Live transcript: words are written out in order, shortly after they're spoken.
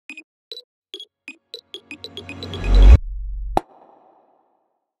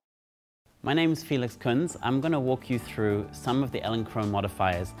My name is Felix Kunze. I'm going to walk you through some of the Elinchrom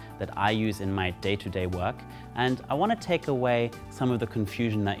modifiers that I use in my day-to-day work, and I want to take away some of the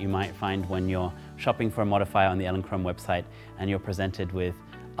confusion that you might find when you're shopping for a modifier on the Elinchrom website and you're presented with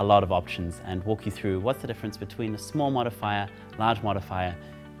a lot of options, and walk you through what's the difference between a small modifier, large modifier,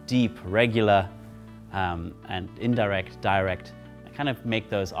 deep, regular, and indirect, direct, and kind of make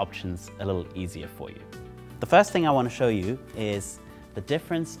those options a little easier for you. The first thing I want to show you is the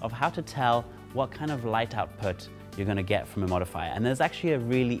difference of how to tell what kind of light output you're going to get from a modifier. And there's actually a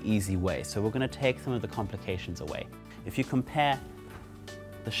really easy way. So we're going to take some of the complications away. If you compare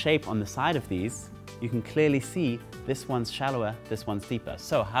the shape on the side of these, you can clearly see this one's shallower, this one's deeper.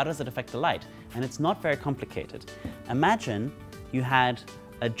 So how does it affect the light? And it's not very complicated. Imagine you had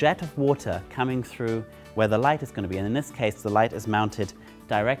a jet of water coming through where the light is going to be. And in this case, the light is mounted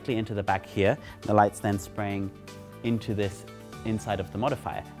directly into the back here. The light's then spraying into this inside of the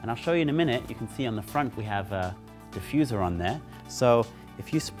modifier. And I'll show you in a minute. You can see on the front we have a diffuser on there. So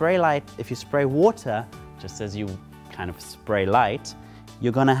if you spray water, just as you kind of spray light,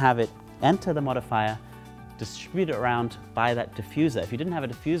 you're going to have it enter the modifier, distribute it around by that diffuser. If you didn't have a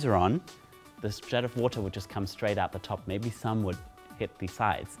diffuser on, this jet of water would just come straight out the top. Maybe some would hit the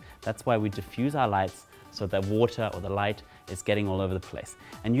sides. That's why we diffuse our lights so that water or the light is getting all over the place.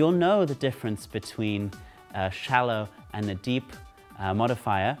 And you'll know the difference between a shallow and a deep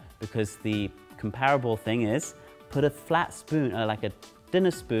modifier, because the comparable thing is put a flat spoon, like a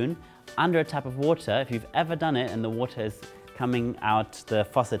dinner spoon, under a tap of water. If you've ever done it and the water is coming out the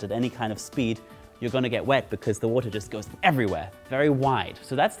faucet at any kind of speed, you're going to get wet because the water just goes everywhere, very wide.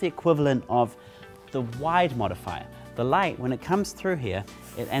 So that's the equivalent of the wide modifier. The light, when it comes through here,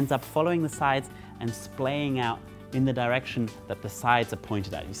 it ends up following the sides and splaying out in the direction that the sides are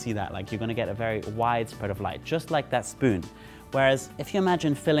pointed at. You see that? Like, you're going to get a very wide spread of light, just like that spoon. Whereas if you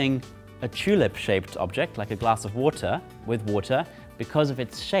imagine filling a tulip-shaped object, like a glass of water, with water, because of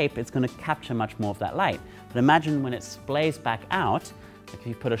its shape, it's going to capture much more of that light. But imagine when it splays back out, like if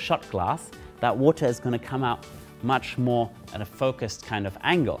you put a shot glass, that water is going to come out much more at a focused kind of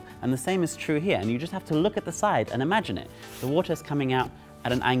angle. And the same is true here. And you just have to look at the side and imagine it. The water is coming out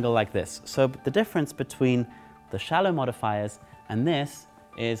at an angle like this. So the difference between the shallow modifiers and this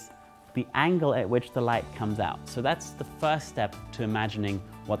is the angle at which the light comes out. So that's the first step to imagining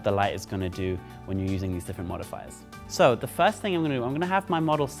what the light is going to do when you're using these different modifiers. So the first thing I'm going to do, I'm going to have my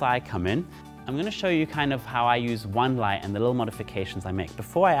model Psi come in. I'm going to show you kind of how I use one light and the little modifications I make.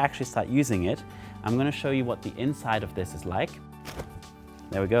 Before I actually start using it, I'm going to show you what the inside of this is like.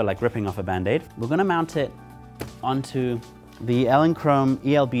 There we go, like ripping off a Band-Aid. We're going to mount it onto the Elinchrom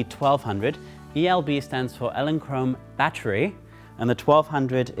ELB 1200. ELB stands for Elinchrom battery, and the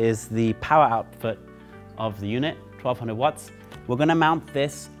 1200 is the power output of the unit, 1200 watts. We're going to mount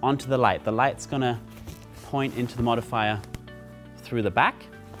this onto the light. The light's going to point into the modifier through the back,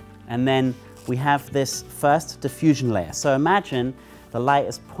 and then we have this first diffusion layer. So imagine the light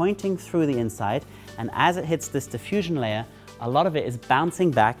is pointing through the inside, and as it hits this diffusion layer, a lot of it is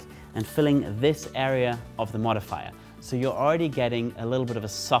bouncing back and filling this area of the modifier. So you're already getting a little bit of a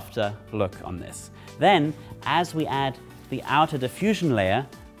softer look on this. Then, as we add the outer diffusion layer,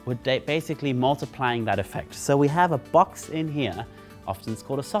 we're basically multiplying that effect. So we have a box in here, often it's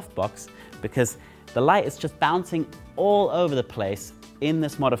called a soft box, because the light is just bouncing all over the place in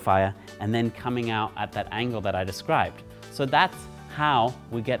this modifier and then coming out at that angle that I described. So that's how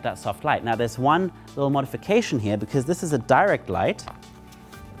we get that soft light. Now there's one little modification here, because this is a direct light.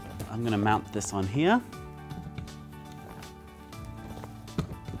 I'm going to mount this on here.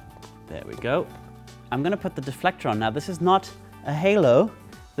 There we go. I'm going to put the deflector on. Now this is not a halo.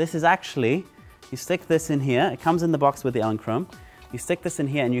 This is actually, you stick this in here. It comes in the box with the Elinchrom. You stick this in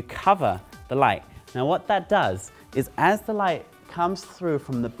here and you cover the light. Now what that does is, as the light comes through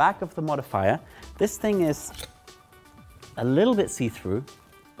from the back of the modifier, this thing is a little bit see-through,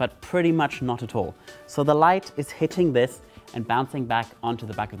 but pretty much not at all. So the light is hitting this and bouncing back onto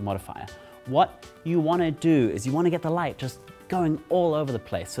the back of the modifier. What you want to do is you want to get the light just going all over the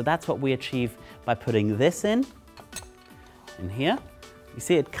place. So that's what we achieve by putting this in here. You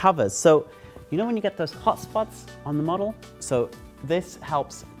see it covers. So you know when you get those hot spots on the model? So this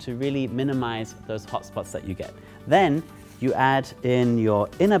helps to really minimize those hot spots that you get. Then you add in your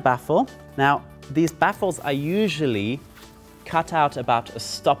inner baffle. Now these baffles are usually cut out about a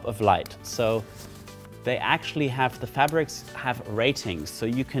stop of light. So they actually have, the fabrics have ratings. So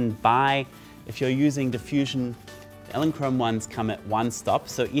you can buy, if you're using diffusion, the Elinchrom ones come at 1 stop.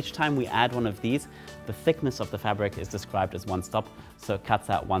 So each time we add one of these, the thickness of the fabric is described as 1 stop. So it cuts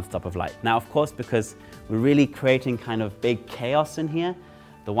out 1 stop of light. Now, of course, because we're really creating kind of big chaos in here,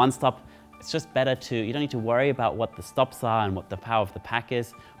 the 1 stop it's just better to, you don't need to worry about what the stops are and what the power of the pack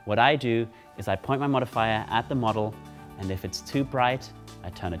is. What I do is I point my modifier at the model, and if it's too bright, I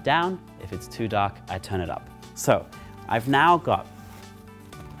turn it down. If it's too dark, I turn it up. So I've now got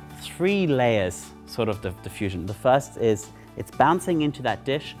 3 layers sort of the diffusion. The first is it's bouncing into that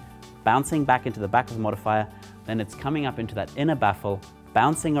dish, bouncing back into the back of the modifier, then it's coming up into that inner baffle,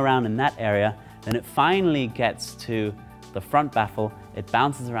 bouncing around in that area, then it finally gets to the front baffle, it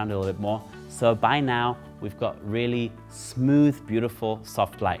bounces around a little bit more. So by now, we've got really smooth, beautiful,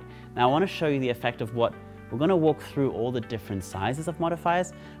 soft light. Now I want to show you the effect of what, we're going to walk through all the different sizes of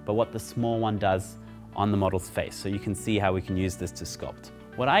modifiers, but what the small one does on the model's face. So you can see how we can use this to sculpt.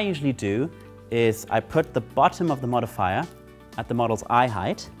 What I usually do is I put the bottom of the modifier at the model's eye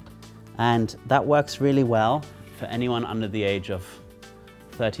height, and that works really well for anyone under the age of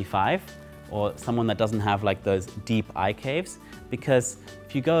 35 or someone that doesn't have like those deep eye caves, because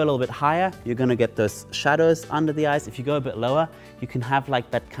if you go a little bit higher, you're going to get those shadows under the eyes. If you go a bit lower, you can have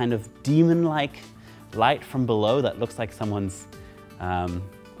like that kind of demon-like light from below that looks like someone's, I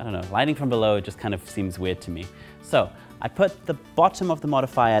don't know, lighting from below. It just kind of seems weird to me. So I put the bottom of the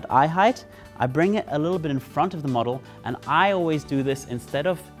modifier at eye height, I bring it a little bit in front of the model, and I always do this instead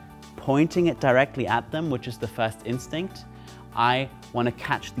of pointing it directly at them, which is the first instinct. I want to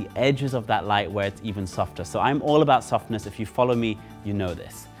catch the edges of that light where it's even softer. So I'm all about softness. If you follow me, you know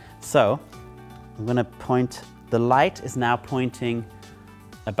this. So I'm going to point, the light is now pointing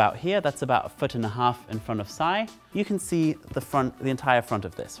about here. That's about 1.5 feet in front of Sai. You can see the entire front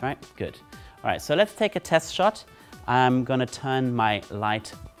of this, right? Good. All right, so let's take a test shot. I'm going to turn my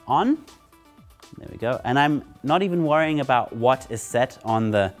light on. There we go. And I'm not even worrying about what is set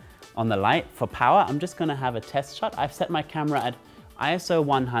on the light for power. I'm just going to have a test shot. I've set my camera at ISO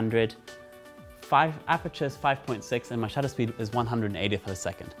 100, aperture is 5.6, and my shutter speed is 180th of a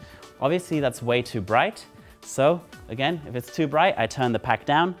second. Obviously, that's way too bright. So again, if it's too bright, I turn the pack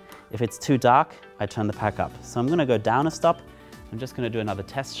down. If it's too dark, I turn the pack up. So I'm going to go down a stop. I'm just going to do another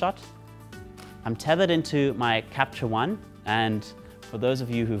test shot. I'm tethered into my Capture One, and for those of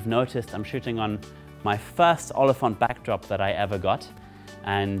you who've noticed, I'm shooting on my first Oliphant backdrop that I ever got,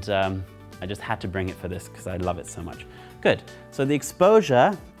 and I just had to bring it for this because I love it so much. Good, so the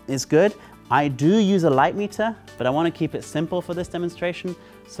exposure is good. I do use a light meter, but I want to keep it simple for this demonstration,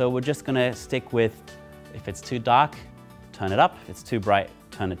 so we're just going to stick with, if it's too dark, turn it up. If it's too bright,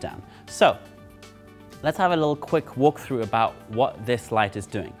 turn it down. So let's have a little quick walkthrough about what this light is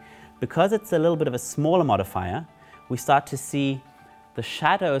doing. Because it's a little bit of a smaller modifier, we start to see the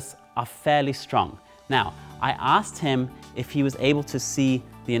shadows are fairly strong. Now, I asked him if he was able to see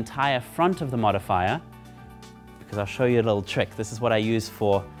the entire front of the modifier, because I'll show you a little trick. This is what I use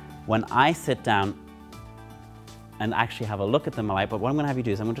for when I sit down and actually have a look at the light. But what I'm going to have you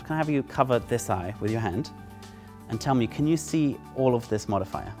do is I'm just going to have you cover this eye with your hand and tell me, can you see all of this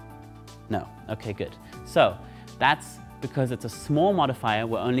modifier? No. Okay, good. So that's because it's a small modifier.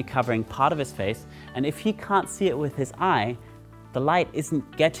 We're only covering part of his face. And if he can't see it with his eye, the light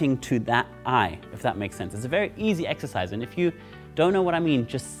isn't getting to that eye, if that makes sense. It's a very easy exercise. And if you don't know what I mean,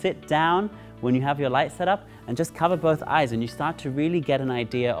 just sit down when you have your light set up and just cover both eyes, and you start to really get an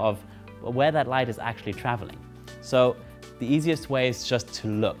idea of where that light is actually traveling. So the easiest way is just to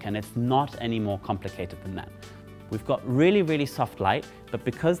look, and it's not any more complicated than that. We've got really, really soft light, but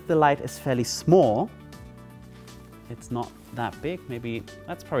because the light is fairly small, it's not that big. Maybe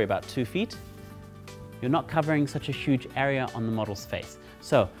that's probably about 2 feet. You're not covering such a huge area on the model's face.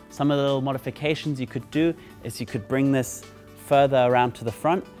 So some of the little modifications you could do is you could bring this further around to the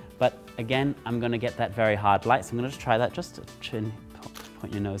front, but again, I'm going to get that very hard light. So I'm going to just try that, just to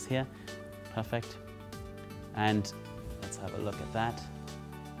point your nose here. Perfect. And let's have a look at that.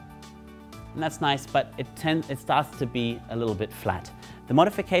 And that's nice, but it starts to be a little bit flat. The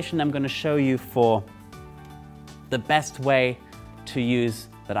modification I'm going to show you for the best way to use,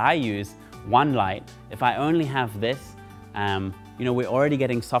 that I use, one light. If I only have this, you know, we're already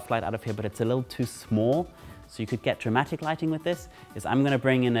getting soft light out of here, but it's a little too small. So you could get dramatic lighting with this, is I'm going to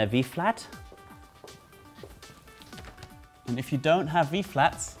bring in a V-flat. And if you don't have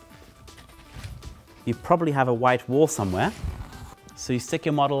V-flats, you probably have a white wall somewhere. So you stick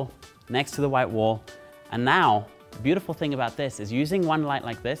your model next to the white wall. And now, the beautiful thing about this is using one light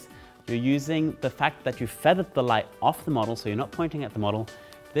like this, you're using the fact that you feathered the light off the model, so you're not pointing at the model.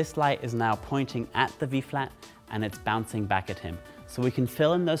 This light is now pointing at the V-flat and it's bouncing back at him. So we can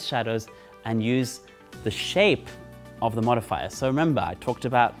fill in those shadows and use the shape of the modifier. So remember, I talked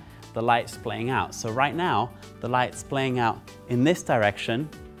about the light splaying out. So right now, the light's splaying out in this direction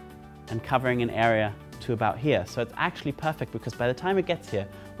and covering an area to about here. So it's actually perfect because by the time it gets here,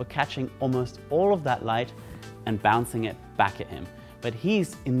 we're catching almost all of that light and bouncing it back at him. But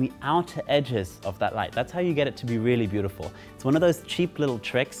he's in the outer edges of that light. That's how you get it to be really beautiful. It's one of those cheap little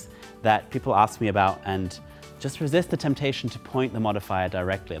tricks that people ask me about, and just resist the temptation to point the modifier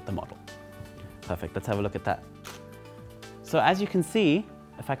directly at the model. Perfect, let's have a look at that. So as you can see,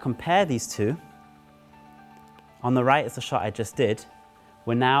 if I compare these two, on the right is the shot I just did,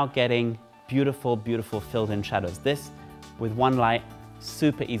 we're now getting beautiful, beautiful filled-in shadows. This, with one light,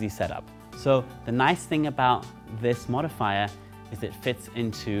 super easy setup. So the nice thing about this modifier is it fits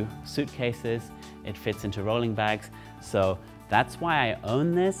into suitcases, it fits into rolling bags. So that's why I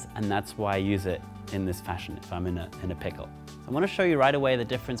own this, and that's why I use it in this fashion if I'm in a pickle. So I want to show you right away the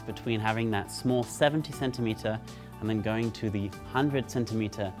difference between having that small 70 centimeter and then going to the 100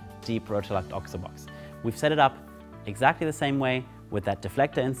 centimeter deep Rotolux Oxobox. We've set it up exactly the same way with that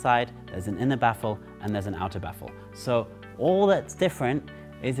deflector inside. There's an inner baffle and there's an outer baffle. So all that's different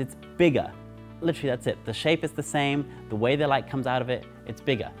is it's bigger. Literally, that's it. The shape is the same. The way the light comes out of it, it's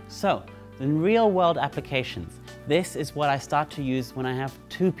bigger. So in real world applications, this is what I start to use when I have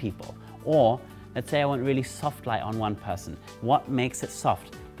two people. Or let's say I want really soft light on one person. What makes it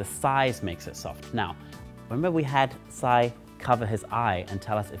soft? The size makes it soft. Now, remember we had Sai cover his eye and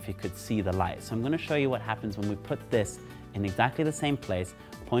tell us if he could see the light. So I'm going to show you what happens when we put this in exactly the same place,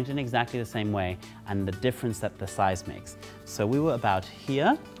 point in exactly the same way, and the difference that the size makes. So we were about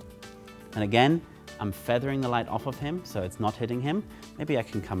here. And again, I'm feathering the light off of him, so it's not hitting him. Maybe I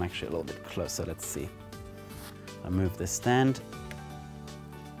can come actually a little bit closer, let's see. I'll move this stand.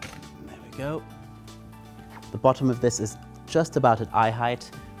 There we go. The bottom of this is just about at eye height.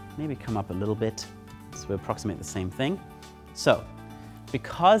 Maybe come up a little bit, so we approximate the same thing. So,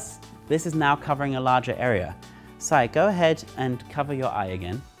 because this is now covering a larger area, Sai, go ahead and cover your eye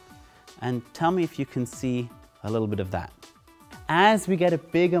again, and tell me if you can see a little bit of that. As we get a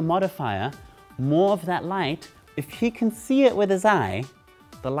bigger modifier, more of that light, if he can see it with his eye,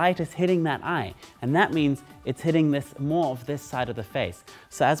 the light is hitting that eye. And that means it's hitting more of this side of the face.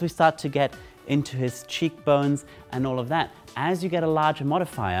 So as we start to get into his cheekbones and all of that, as you get a larger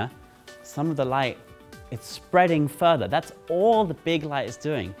modifier, some of the light, it's spreading further. That's all the big light is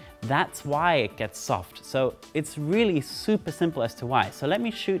doing. That's why it gets soft. So it's really super simple as to why. So let me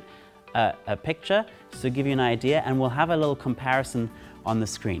shoot a picture to give you an idea, and we'll have a little comparison on the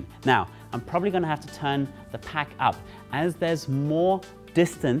screen. Now, I'm probably going to have to turn the pack up. As there's more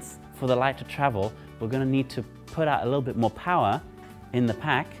distance for the light to travel, we're going to need to put out a little bit more power in the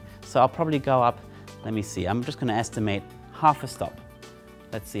pack. So I'll probably go up, let me see, I'm just going to estimate half a stop.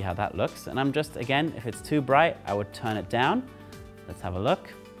 Let's see how that looks. And I'm just, again, if it's too bright, I would turn it down. Let's have a look.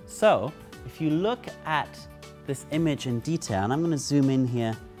 So if you look at this image in detail, and I'm going to zoom in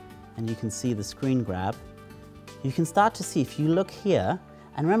here, and you can see the screen grab, you can start to see, if you look here,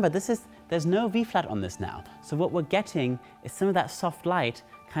 and remember there's no V-flat on this now. So what we're getting is some of that soft light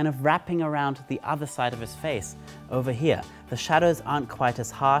kind of wrapping around the other side of his face over here. The shadows aren't quite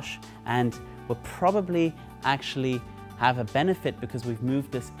as harsh, and we'll probably actually have a benefit because we've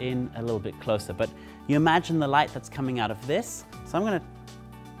moved this in a little bit closer. But you imagine the light that's coming out of this. So I'm going to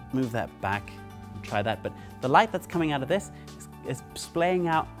move that back and try that. But the light that's coming out of this is splaying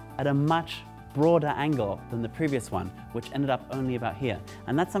out at a much broader angle than the previous one, which ended up only about here.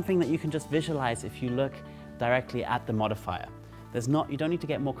 And that's something that you can just visualize if you look directly at the modifier. You don't need to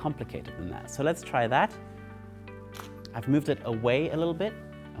get more complicated than that. So let's try that. I've moved it away a little bit.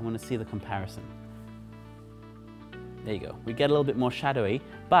 I want to see the comparison. There you go. We get a little bit more shadowy,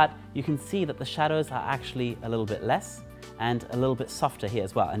 but you can see that the shadows are actually a little bit less and a little bit softer here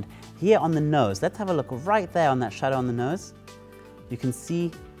as well. And here on the nose, let's have a look right there on that shadow on the nose. You can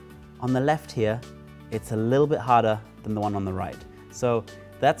see on the left here, it's a little bit harder than the one on the right. So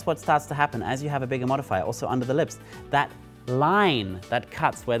that's what starts to happen as you have a bigger modifier. Also under the lips, that line that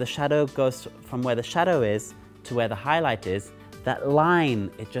cuts where the shadow goes from where the shadow is to where the highlight is, that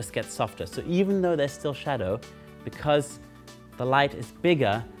line, it just gets softer. So even though there's still shadow, because the light is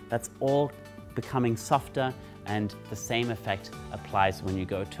bigger, that's all becoming softer, and the same effect applies when you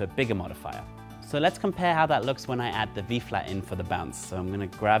go to a bigger modifier. So let's compare how that looks when I add the V-flat in for the bounce. So I'm going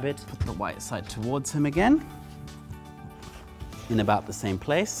to grab it, put the white side towards him again, in about the same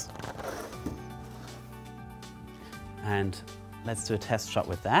place. And let's do a test shot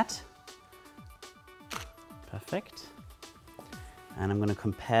with that. Perfect. And I'm going to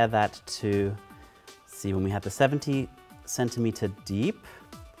compare that to, see, when we had the 70 centimeter deep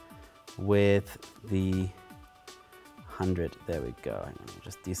with the 100. There we go. I'm going to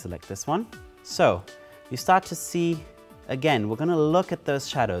just deselect this one. So you start to see, again, we're going to look at those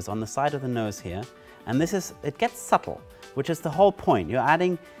shadows on the side of the nose here, and it gets subtle. which is the whole point. You're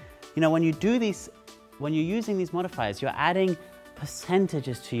adding, you know, when you do these, when you're using these modifiers, you're adding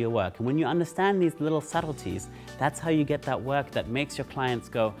percentages to your work. And when you understand these little subtleties, that's how you get that work that makes your clients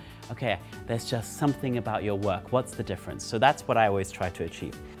go, okay, there's just something about your work. What's the difference? So that's what I always try to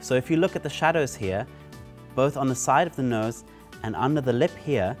achieve. So if you look at the shadows here, both on the side of the nose and under the lip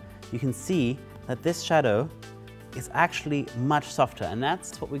here, you can see that this shadow is actually much softer, and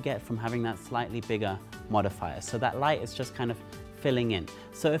that's what we get from having that slightly bigger modifier. So that light is just kind of filling in.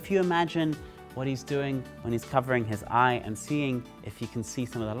 So if you imagine what he's doing when he's covering his eye and seeing if he can see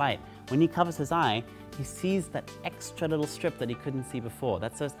some of the light, when he covers his eye, he sees that extra little strip that he couldn't see before.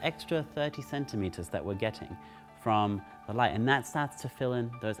 That's those extra 30 centimeters that we're getting from the light, and that starts to fill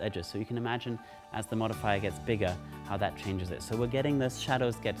in those edges. So you can imagine as the modifier gets bigger, how that changes it. So we're getting those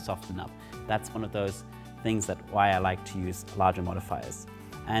shadows get softened up. That's one of those things that why I like to use larger modifiers.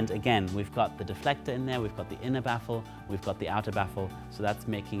 And again, we've got the deflector in there, we've got the inner baffle, we've got the outer baffle, so that's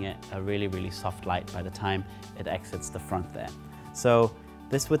making it a really, really soft light by the time it exits the front there. So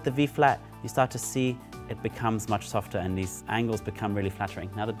this with the V-flat, you start to see it becomes much softer and these angles become really flattering.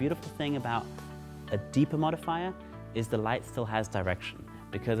 Now the beautiful thing about a deeper modifier is the light still has direction.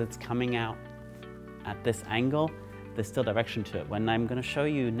 Because it's coming out at this angle, there's still direction to it. When I'm going to show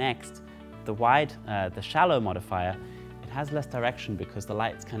you next the shallow modifier, it has less direction because the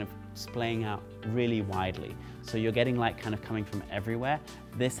light's kind of splaying out really widely. So you're getting light kind of coming from everywhere.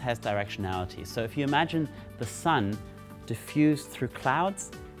 This has directionality. So if you imagine the sun diffused through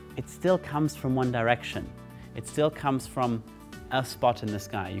clouds, it still comes from one direction. It still comes from a spot in the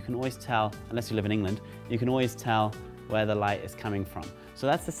sky. You can always tell, unless you live in England, you can always tell where the light is coming from. So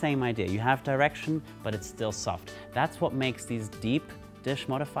that's the same idea. You have direction, but it's still soft. That's what makes these deep dish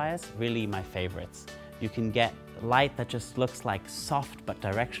modifiers really my favorites. You can get light that just looks like soft but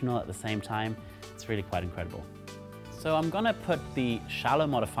directional at the same time. It's really quite incredible. So I'm gonna put the shallow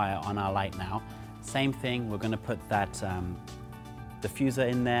modifier on our light now. Same thing, we're gonna put that diffuser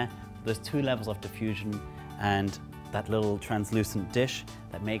in there. There's 2 levels of diffusion and that little translucent dish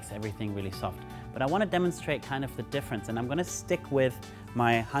that makes everything really soft. But I want to demonstrate kind of the difference, and I'm going to stick with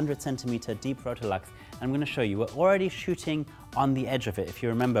my 100 centimeter deep Rotolux. I'm going to show you, we're already shooting on the edge of it. If you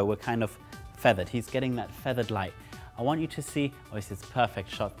remember, we're kind of feathered. He's getting that feathered light. I want you to see, oh, this is a perfect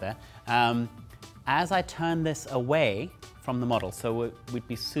shot there. As I turn this away from the model, so we'd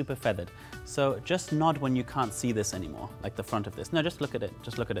be super feathered. So just nod when you can't see this anymore, like the front of this. No, just look at it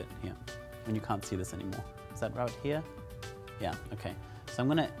here, when you can't see this anymore. Is that right here? Yeah, okay. So I'm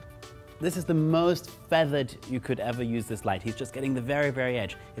gonna, this is the most feathered you could ever use this light. He's just getting the very, very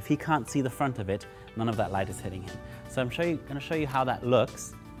edge. If he can't see the front of it, none of that light is hitting him. So I'm gonna show you how that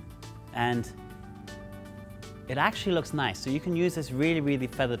looks. And it actually looks nice. So you can use this really, really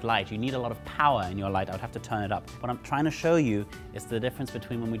feathered light. You need a lot of power in your light. I would have to turn it up. What I'm trying to show you is the difference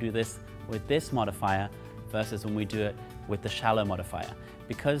between when we do this with this modifier versus when we do it with the shallow modifier.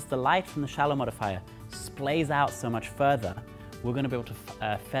 Because the light from the shallow modifier splays out so much further, we're going to be able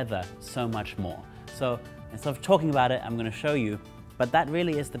to feather so much more. So instead of talking about it, I'm going to show you, but that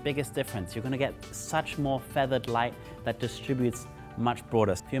really is the biggest difference. You're going to get such more feathered light that distributes much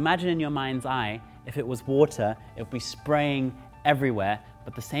broader. If you imagine in your mind's eye, if it was water, it would be spraying everywhere,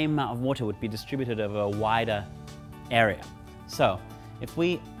 but the same amount of water would be distributed over a wider area. So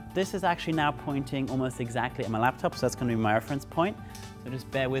this is actually now pointing almost exactly at my laptop, so that's going to be my reference point. So just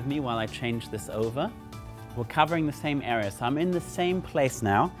bear with me while I change this over. We're covering the same area, so I'm in the same place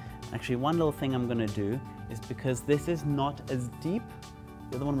now. Actually, one little thing I'm going to do is, because this is not as deep,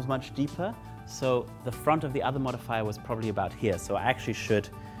 the other one was much deeper, so the front of the other modifier was probably about here. So I actually should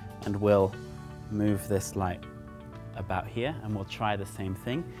and will move this light about here, and we'll try the same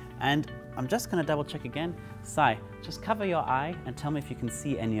thing. And I'm just going to double check again. Sai, just cover your eye and tell me if you can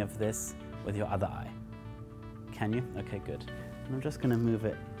see any of this with your other eye. Can you? Okay, good. And I'm just going to move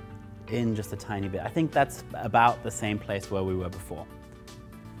it in just a tiny bit. I think that's about the same place where we were before.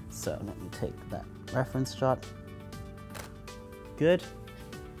 So let me take that reference shot. Good.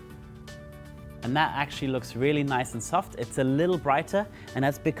 And that actually looks really nice and soft. It's a little brighter, and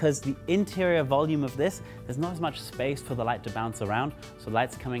that's because the interior volume of this, there's not as much space for the light to bounce around, so the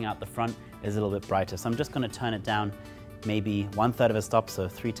light's coming out the front is a little bit brighter. So I'm just going to turn it down maybe 1/3 of a stop, so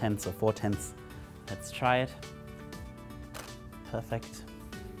 3/10 or 4/10. Let's try it. Perfect.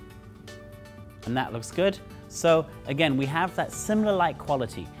 And that looks good. So again, we have that similar light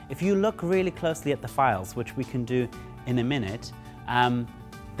quality. If you look really closely at the files, which we can do in a minute,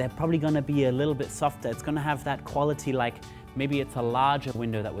 they're probably going to be a little bit softer. It's going to have that quality, like maybe it's a larger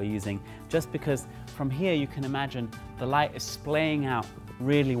window that we're using, just because from here you can imagine the light is splaying out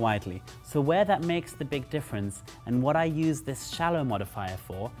really widely. So where that makes the big difference, and what I use this shallow modifier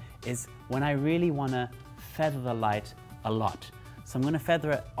for, is when I really want to feather the light a lot. So I'm going to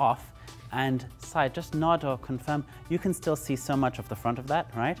feather it off, and side, just nod or confirm, you can still see so much of the front of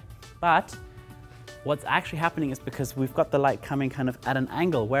that, right? But what's actually happening is because we've got the light coming kind of at an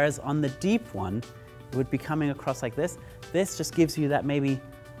angle, whereas on the deep one, it would be coming across like this. This just gives you that maybe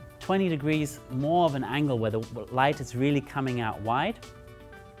 20 degrees more of an angle where the light is really coming out wide.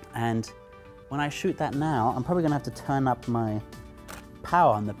 And when I shoot that now, I'm probably gonna have to turn up my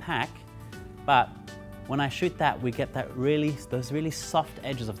power on the pack, but when I shoot that, we get those really soft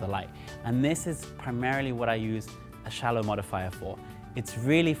edges of the light. And this is primarily what I use a shallow modifier for. It's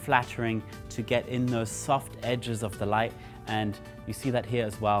really flattering to get in those soft edges of the light, and you see that here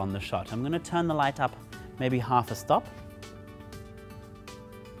as well on the shot. I'm gonna turn the light up maybe half a stop,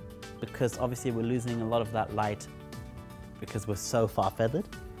 because obviously we're losing a lot of that light because we're so far feathered.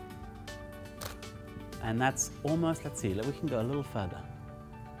 And that's almost, let's see, we can go a little further.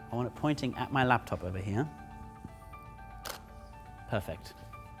 I want it pointing at my laptop over here. Perfect.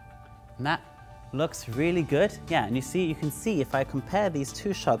 And that looks really good. Yeah, and you can see if I compare these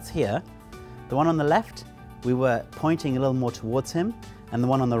two shots here, the one on the left, we were pointing a little more towards him, and the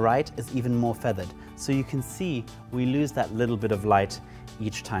one on the right is even more feathered. So you can see we lose that little bit of light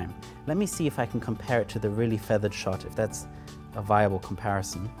each time. Let me see if I can compare it to the really feathered shot, if that's a viable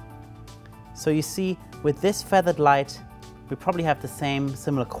comparison. So you see, with this feathered light, we probably have the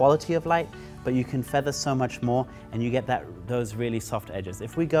similar quality of light, but you can feather so much more and you get those really soft edges.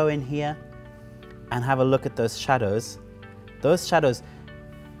 If we go in here and have a look at those shadows,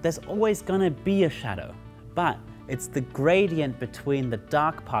 there's always gonna be a shadow, but it's the gradient between the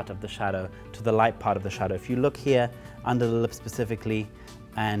dark part of the shadow to the light part of the shadow. If you look here under the lip specifically,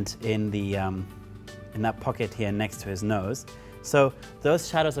 and in that pocket here next to his nose, so those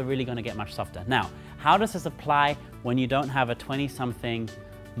shadows are really gonna get much softer. Now, how does this apply when you don't have a 20-something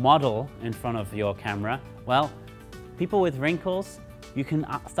model in front of your camera? Well, people with wrinkles, you can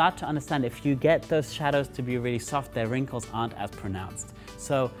start to understand if you get those shadows to be really soft, their wrinkles aren't as pronounced.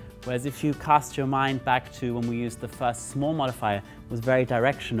 So, whereas if you cast your mind back to when we used the first small modifier, it was very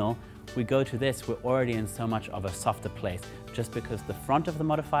directional, we go to this, we're already in so much of a softer place, just because the front of the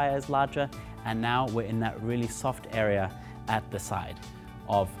modifier is larger, and now we're in that really soft area at the side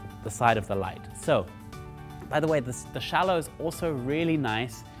of the light. So, by the way, the shallow is also really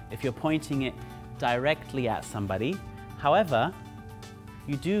nice if you're pointing it directly at somebody. However,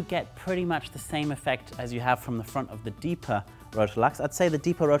 you do get pretty much the same effect as you have from the front of the deeper Rotolux. I'd say the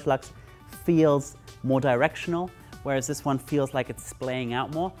deeper Rotolux feels more directional, whereas this one feels like it's splaying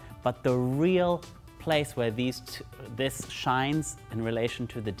out more. But the real place where this shines in relation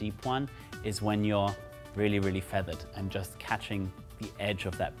to the deep one is when you're really, really feathered and just catching the edge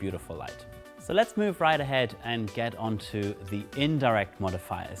of that beautiful light. So let's move right ahead and get onto the indirect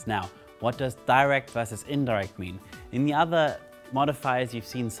modifiers. Now, what does direct versus indirect mean? In the other modifiers you've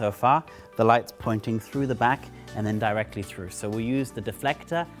seen so far, the light's pointing through the back and then directly through. So we use the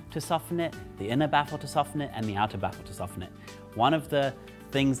deflector to soften it, the inner baffle to soften it, and the outer baffle to soften it. One of the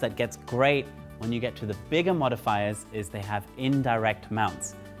things that gets great when you get to the bigger modifiers is they have indirect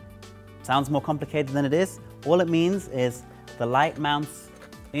mounts. Sounds more complicated than it is. All it means is the light mounts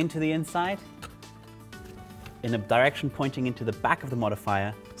into the inside in a direction pointing into the back of the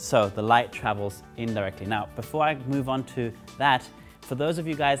modifier, so the light travels indirectly. Now, before I move on to that, for those of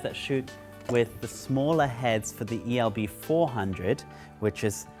you guys that shoot with the smaller heads for the ELB 400, which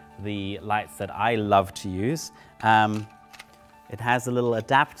is the lights that I love to use, it has a little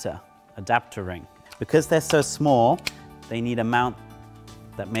adapter ring. Because they're so small, they need a mount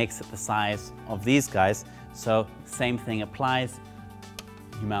that makes it the size of these guys, so same thing applies.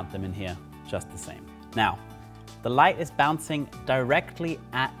 You mount them in here just the same. Now, the light is bouncing directly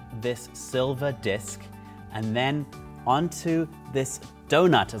at this silver disc and then onto this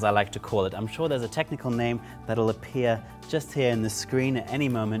donut, as I like to call it. I'm sure there's a technical name that'll appear just here in the screen at any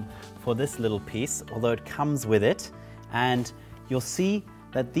moment for this little piece, although it comes with it. And you'll see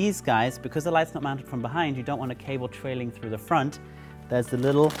that these guys, because the light's not mounted from behind, you don't want a cable trailing through the front. There's the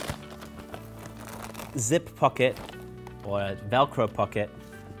little zip pocket or a Velcro pocket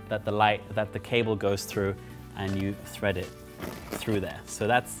that the cable goes through, and you thread it through there. So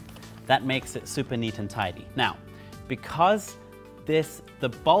that makes it super neat and tidy. Now, because the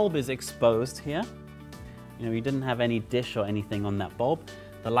bulb is exposed here, you didn't have any dish or anything on that bulb,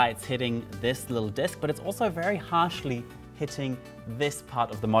 the light's hitting this little disc, but it's also very harshly hitting this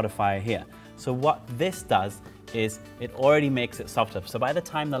part of the modifier here. So what this does is it already makes it softer. So by the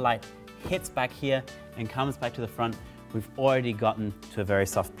time the light hits back here and comes back to the front, we've already gotten to a very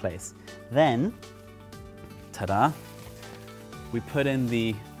soft place. Then, ta-da, we put in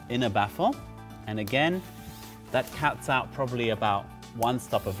the inner baffle, and again, that cuts out probably about 1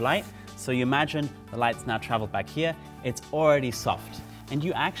 stop of light. So you imagine the light's now traveled back here, it's already soft. And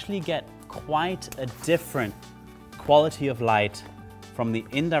you actually get quite a different quality of light from the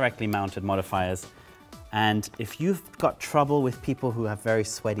indirectly mounted modifiers. And if you've got trouble with people who have very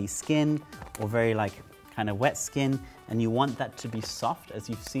sweaty skin or very kind of wet skin, and you want that to be soft, as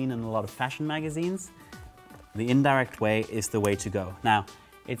you've seen in a lot of fashion magazines, the indirect way is the way to go. Now,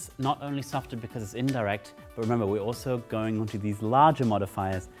 it's not only softer because it's indirect, but remember, we're also going onto these larger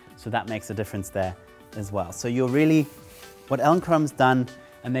modifiers, so that makes a difference there as well. So you're really, what Elinchrom's done,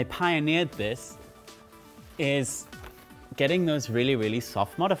 and they pioneered this, is getting those really, really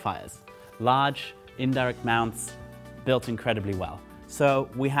soft modifiers. Large, indirect mounts, built incredibly well. So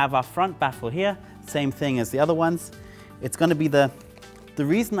we have our front baffle here, same thing as the other ones. It's going to be the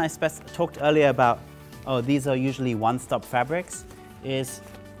reason I talked earlier about, oh, these are usually one-stop fabrics, is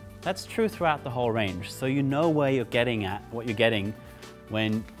that's true throughout the whole range. So you know where you're getting at, what you're getting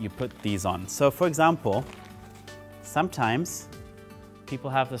when you put these on. So for example, sometimes people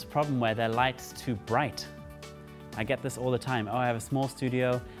have this problem where their light's too bright. I get this all the time. Oh, I have a small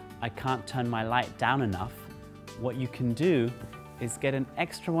studio, I can't turn my light down enough. What you can do is get an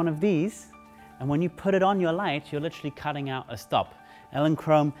extra one of these, and when you put it on your light, you're literally cutting out a stop.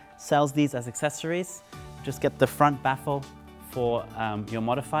 Elinchrom sells these as accessories. Just get the front baffle for your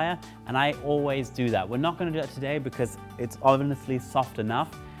modifier, and I always do that. We're not going to do that today because it's obviously soft enough,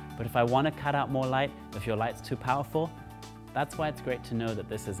 but if I want to cut out more light, if your light's too powerful, that's why it's great to know that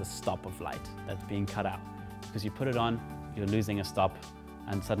this is a stop of light that's being cut out. Because you put it on, you're losing a stop,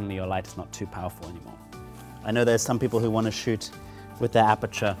 and suddenly your light is not too powerful anymore. I know there's some people who want to shoot with their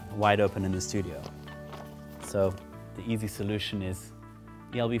aperture wide open in the studio. So the easy solution is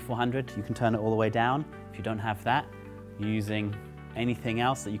ELB 400. You can turn it all the way down. If you don't have that, you're using anything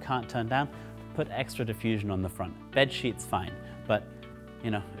else that you can't turn down, put extra diffusion on the front. Bed sheet's fine, but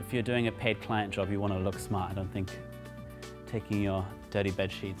if you're doing a paid client job, you want to look smart. I don't think taking your dirty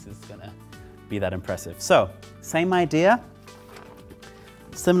bed sheets is gonna be that impressive. So, same idea,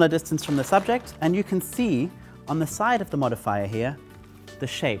 similar distance from the subject, and you can see on the side of the modifier here, the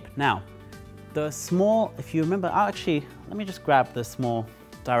shape. Now, the small, if you remember, actually, let me just grab the small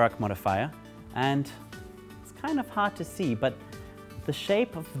direct modifier, and it's kind of hard to see, but the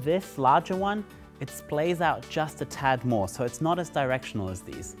shape of this larger one, it splays out just a tad more, so it's not as directional as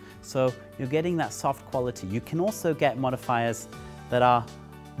these. So you're getting that soft quality. You can also get modifiers that are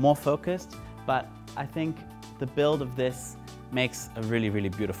more focused, but I think the build of this makes a really, really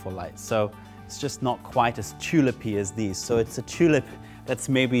beautiful light. So it's just not quite as tulipy as these. So it's a tulip that's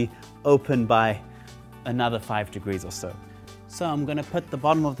maybe open by another 5 degrees or so. So I'm going to put the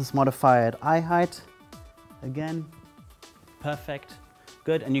bottom of this modifier at eye height. Again, perfect,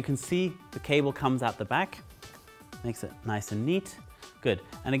 good. And you can see the cable comes out the back, makes it nice and neat. Good.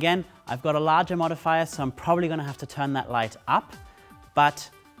 And again, I've got a larger modifier, so I'm probably going to have to turn that light up, but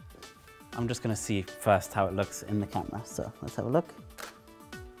I'm just going to see first how it looks in the camera. So let's have a look.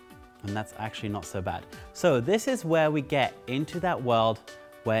 And that's actually not so bad. So this is where we get into that world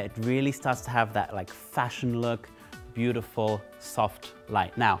where it really starts to have that fashion look, beautiful, soft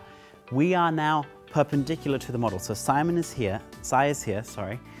light. Now, we are now perpendicular to the model. So Simon is here, Sai is here,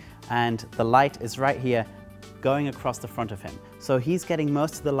 sorry, and the light is right here going across the front of him. So he's getting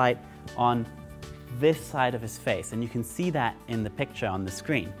most of the light on this side of his face, and you can see that in the picture on the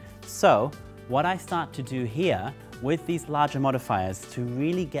screen. So what I start to do here with these larger modifiers to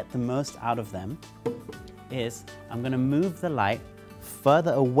really get the most out of them is I'm going to move the light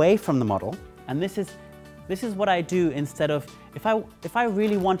further away from the model, and this is what I do instead of, if I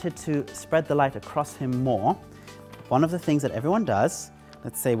really wanted to spread the light across him more, one of the things that everyone does,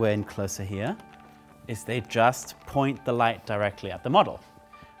 let's say we're in closer here, is they just point the light directly at the model.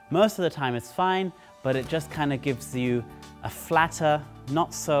 Most of the time it's fine, but it just kind of gives you a flatter,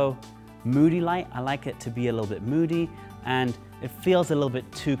 not so moody light. I like it to be a little bit moody, and it feels a little bit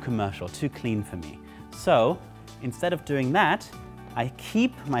too commercial, too clean for me. So instead of doing that, I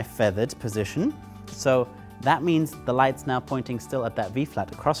keep my feathered position. So that means the light's now pointing still at that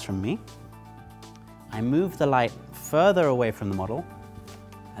V-flat across from me. I move the light further away from the model,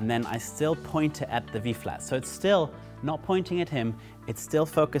 and then I still point it at the V-flat. So it's still not pointing at him, it's still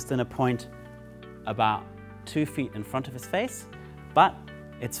focused in a point about 2 feet in front of his face, but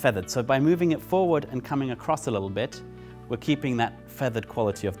it's feathered. So by moving it forward and coming across a little bit, we're keeping that feathered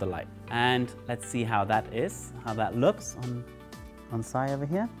quality of the light. And let's see how that is, how that looks on Sai over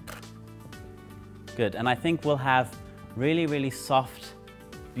here. Good, and I think we'll have really, really soft,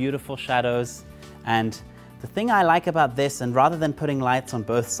 beautiful shadows. And the thing I like about this, and rather than putting lights on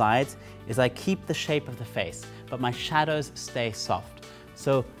both sides, is I keep the shape of the face, but my shadows stay soft.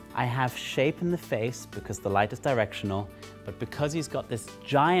 So I have shape in the face because the light is directional, but because he's got this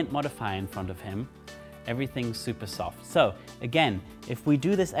giant modifier in front of him, everything's super soft. So again, if we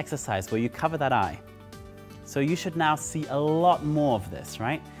do this exercise where you cover that eye, so you should now see a lot more of this,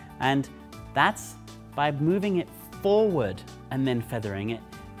 right? And that's by moving it forward and then feathering it,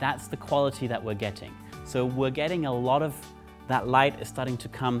 that's the quality that we're getting. So we're getting a lot of that light is starting to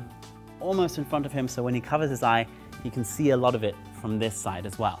come almost in front of him, so when he covers his eye, he can see a lot of it from this side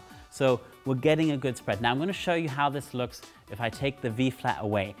as well. So we're getting a good spread. Now I'm going to show you how this looks if I take the V-flat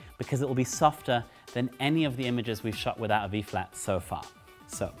away, because it will be softer than any of the images we've shot without a V-flat so far.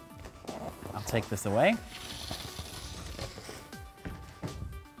 So I'll take this away.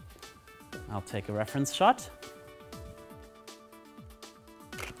 I'll take a reference shot.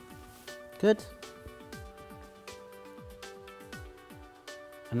 Good.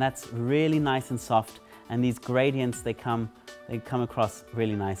 And that's really nice and soft, and these gradients, they come across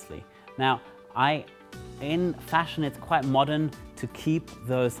really nicely. Now, in fashion, it's quite modern to keep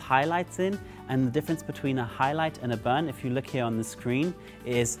those highlights in, and the difference between a highlight and a burn, if you look here on the screen,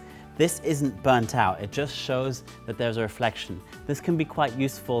 is this isn't burnt out. It just shows that there's a reflection. This can be quite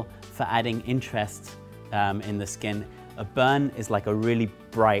useful for adding interest in the skin. A burn is like a really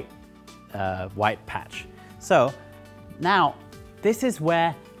bright white patch. So now, this is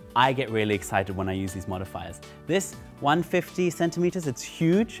where I get really excited when I use these modifiers. This 150 centimeters, it's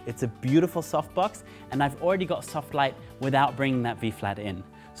huge, it's a beautiful softbox, and I've already got soft light without bringing that V-flat in.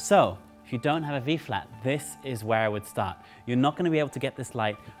 So, if you don't have a V-flat, this is where I would start. You're not going to be able to get this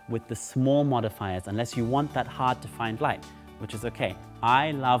light with the small modifiers unless you want that hard to find light, which is okay.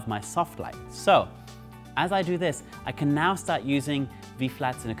 I love my soft light. So, as I do this, I can now start using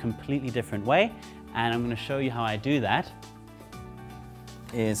V-flats in a completely different way, and I'm going to show you how I do that.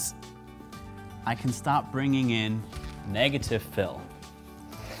 Is I can start bringing in negative fill.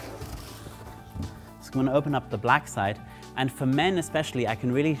 So I'm going to open up the black side, and for men especially, I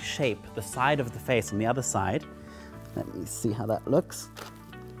can really shape the side of the face on the other side. Let me see how that looks.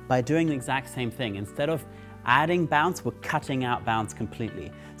 By doing the exact same thing, instead of adding bounce, we're cutting out bounce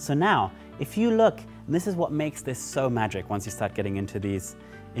completely. So now, if you look, and this is what makes this so magic once you start getting into these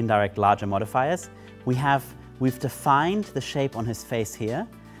indirect larger modifiers, we've defined the shape on his face here,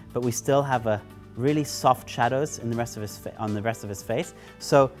 but we still have a really soft shadows in the rest of his face.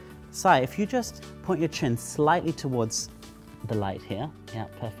 So, Sai, if you just point your chin slightly towards the light here. Yeah,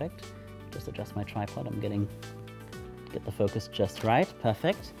 perfect. Just adjust my tripod. I'm get the focus just right.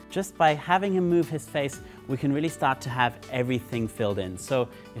 Perfect. Just by having him move his face, we can really start to have everything filled in. So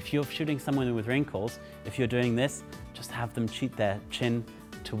if you're shooting someone with wrinkles, if you're doing this, just have them cheat their chin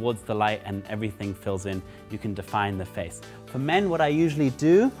towards the light and everything fills in. You can define the face. For men, what I usually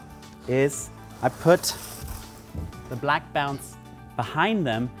do is I put the black bounce behind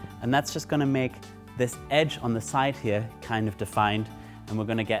them, and that's just going to make this edge on the side here kind of defined, and we're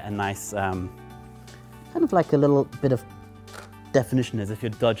going to get a nice kind of like a little bit of definition as if you're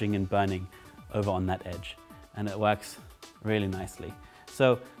dodging and burning over on that edge, and it works really nicely.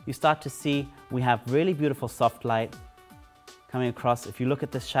 So you start to see we have really beautiful soft light coming across. If you look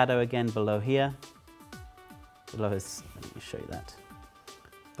at this shadow again below here, below his, let me show you that,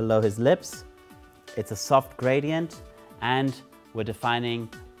 below his lips, it's a soft gradient, and we're defining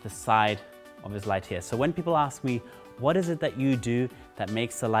the side of his light here. So when people ask me, what is it that you do that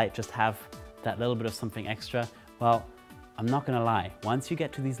makes the light just have that little bit of something extra? Well, I'm not gonna lie, once you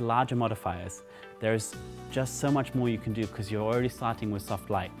get to these larger modifiers, there's just so much more you can do because you're already starting with soft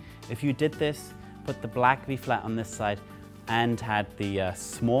light. If you did this, put the black V-flat on this side, and had the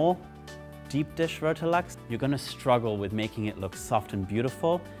small deep dish Rotolux, you're going to struggle with making it look soft and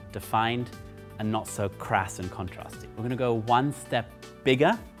beautiful, defined, and not so crass and contrasty. We're going to go one step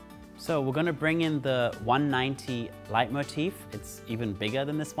bigger. So we're going to bring in the 190 leitmotif. It's even bigger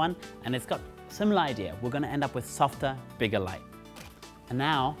than this one, and it's got a similar idea. We're going to end up with softer, bigger light. And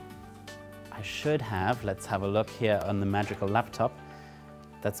now I should have, let's have a look here on the magical laptop.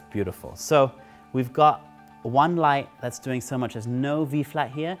 That's beautiful. So we've got one light that's doing so much as no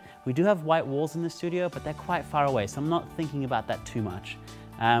V-flat here. We do have white walls in the studio, but they're quite far away, so I'm not thinking about that too much.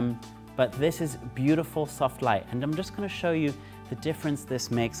 But this is beautiful soft light, and I'm just going to show you the difference this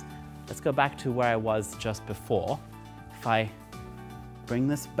makes. Let's go back to where I was just before. If I bring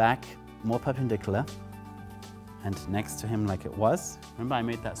this back more perpendicular and next to him like it was, remember I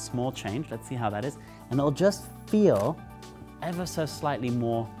made that small change, let's see how that is, and it'll just feel ever so slightly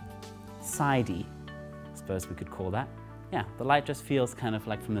more sidey, I suppose we could call that. yeah, the light just feels kind of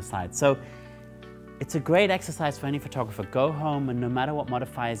like from the side. So it's a great exercise for any photographer. Go home and no matter what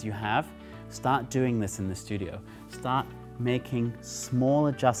modifiers you have, start doing this in the studio. Start making small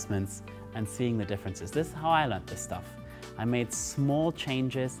adjustments and seeing the differences. This is how I learned this stuff. I made small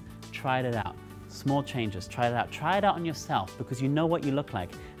changes, tried it out. Small changes, try it out. Try it out on yourself because you know what you look like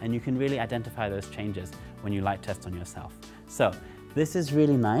and you can really identify those changes when you light test on yourself. So this is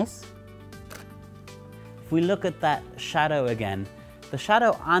really nice. If we look at that shadow again, the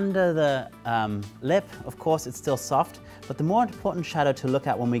shadow under the lip, of course, it's still soft, but the more important shadow to look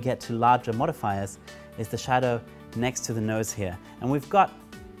at when we get to larger modifiers is the shadow next to the nose here. And we've got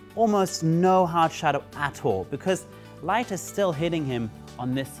almost no hard shadow at all because light is still hitting him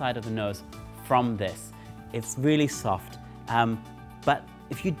on this side of the nose from this. It's really soft. But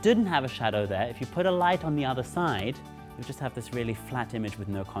if you didn't have a shadow there, if you put a light on the other side, you just have this really flat image with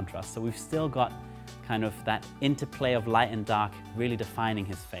no contrast. So we've still got kind of that interplay of light and dark really defining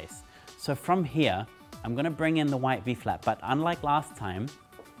his face. So from here, I'm going to bring in the white V-flat, but unlike last time,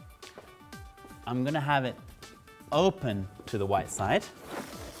 I'm going to have it open to the white side.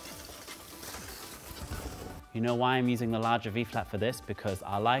 You know why I'm using the larger V-flat for this? Because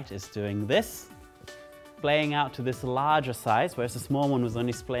our light is doing this, splaying out to this larger size, whereas the small one was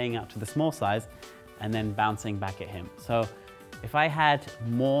only splaying out to the small size and then bouncing back at him. So if I had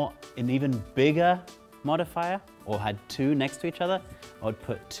an even bigger modifier or had two next to each other, I would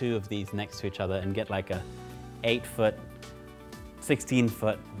put two of these next to each other and get like a 8-foot,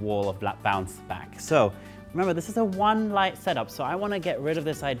 16-foot wall of bounce back. So remember, this is a one light setup, so I want to get rid of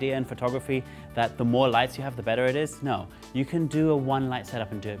this idea in photography that the more lights you have, the better it is. No, you can do a one light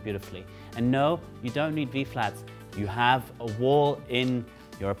setup and do it beautifully. And no, you don't need V-flats. You have a wall in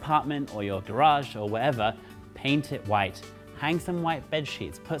your apartment or your garage or wherever, paint it white. Hang some white bed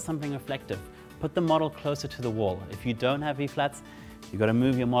sheets, put something reflective, put the model closer to the wall. If you don't have V-flats, you've got to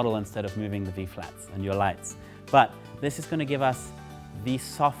move your model instead of moving the V-flats and your lights. But this is going to give us the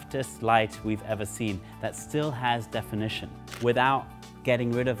softest light we've ever seen that still has definition without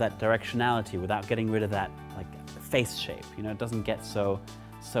getting rid of that directionality, without getting rid of that like face shape. You know, it doesn't get so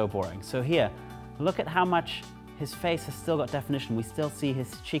boring. So here, look at how much his face has still got definition. We still see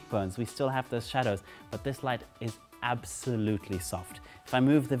his cheekbones, we still have those shadows, but this light is absolutely soft. If I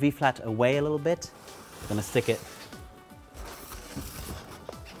move the V-flat away a little bit, I'm going to stick it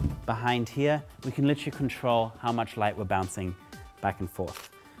behind here, we can literally control how much light we're bouncing back and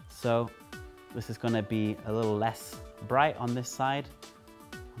forth. So this is going to be a little less bright on this side,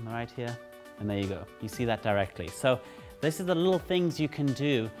 on the right here, and there you go. You see that directly. So this is the little things you can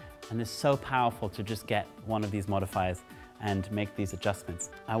do, and it's so powerful to just get one of these modifiers and make these adjustments.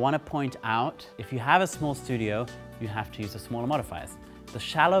 I want to point out, if you have a small studio, you have to use the smaller modifiers. The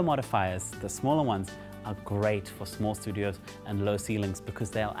shallow modifiers, the smaller ones, are great for small studios and low ceilings because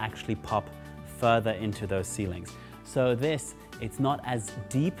they'll actually pop further into those ceilings. So it's not as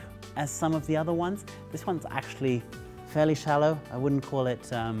deep as some of the other ones. This one's actually fairly shallow. I wouldn't call it,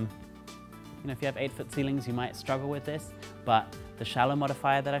 you know, if you have 8-foot ceilings, you might struggle with this, but the shallow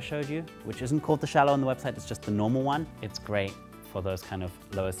modifier that I showed you, which isn't called the shallow on the website, it's just the normal one, it's great for those kind of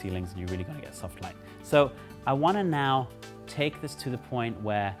lower ceilings and you're really gonna get soft light. So I wanna now take this to the point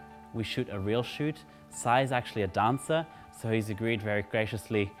where we shoot a real shoot. Sai's actually a dancer, so he's agreed very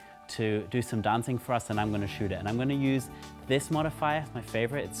graciously to do some dancing for us and I'm going to shoot it. And I'm going to use this modifier, it's my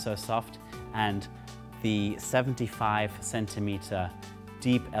favorite, it's so soft, and the 75cm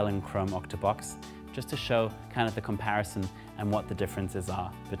deep Elinchrom octobox, just to show kind of the comparison and what the differences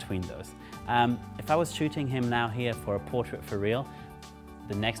are between those. If I was shooting him now here for a portrait for real,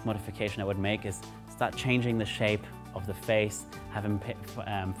 the next modification I would make is start changing the shape of the face, have him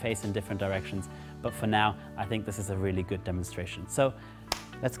face in different directions. But for now, I think this is a really good demonstration. So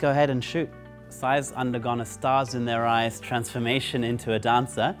let's go ahead and shoot. Sai's undergone a stars in their eyes transformation into a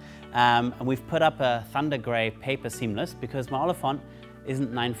dancer. And we've put up a thunder gray paper seamless because my Oliphant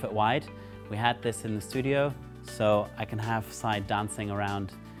isn't 9 foot wide. We had this in the studio, so I can have Sai dancing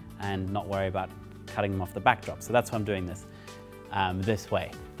around and not worry about cutting them off the backdrop. So that's why I'm doing this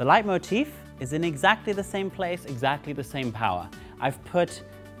way. The light motif is in exactly the same place, exactly the same power. I've put,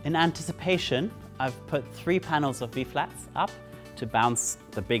 in anticipation, I've put 3 panels of V-flats up to bounce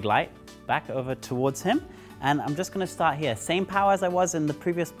the big light back over towards him. And I'm just going to start here. Same power as I was in the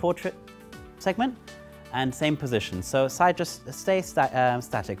previous portrait segment and same position. So Sai, just stay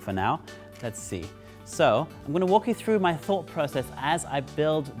static for now. Let's see. So I'm going to walk you through my thought process as I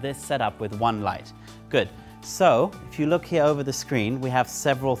build this setup with one light. Good. So if you look here over the screen, we have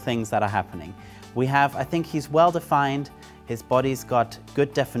several things that are happening. We have, I think he's well defined. His body's got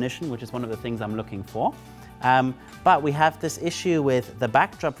good definition, which is one of the things I'm looking for. But we have this issue with the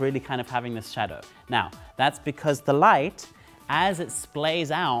backdrop really kind of having this shadow. Now, that's because the light, as it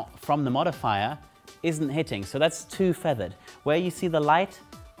splays out from the modifier, isn't hitting. So that's too feathered. Where you see the light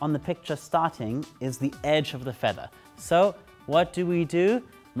on the picture starting is the edge of the feather. So what do?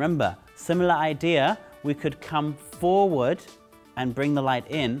 Remember, similar idea, we could come forward and bring the light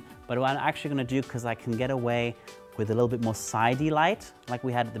in, but what I'm actually going to do, because I can get away with a little bit more sidey light, like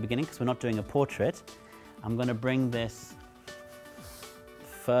we had at the beginning, because we're not doing a portrait, I'm going to bring this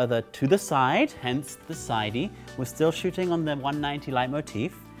further to the side, hence the sidey. We're still shooting on the 190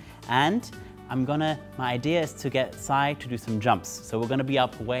 leitmotif, and my idea is to get Sai to do some jumps. So we're going to be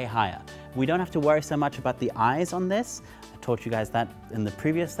up way higher. We don't have to worry so much about the eyes on this. I taught you guys that in the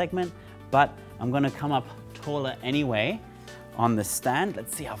previous segment, but I'm going to come up taller anyway on the stand.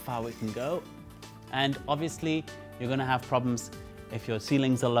 Let's see how far we can go. And obviously, you're going to have problems if your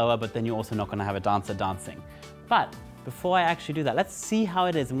ceilings are lower, but then you're also not going to have a dancer dancing. But before I actually do that, let's see how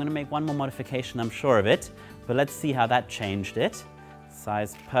it is. I'm going to make one more modification, I'm sure of it, but let's see how that changed it.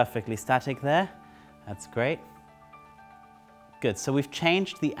 Size perfectly static there. That's great. Good, so we've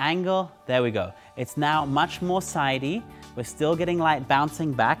changed the angle. There we go. It's now much more sidey. We're still getting light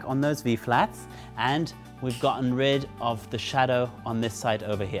bouncing back on those V-flats, and we've gotten rid of the shadow on this side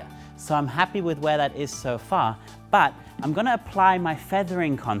over here. So I'm happy with where that is so far, but I'm going to apply my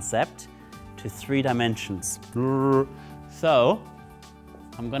feathering concept to 3 dimensions. So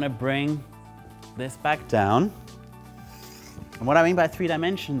I'm going to bring this back down. And what I mean by 3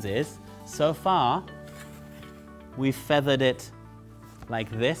 dimensions is, so far, we've feathered it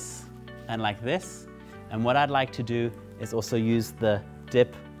like this and like this. And what I'd like to do is also use the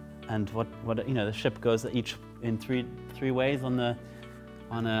dip and the ship goes each in three ways on the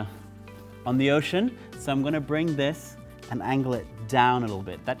ocean. So I'm going to bring this and angle it down a little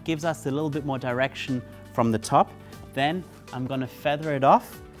bit. That gives us a little bit more direction from the top. Then I'm going to feather it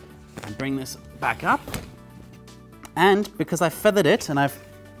off and bring this back up. And because I feathered it and I've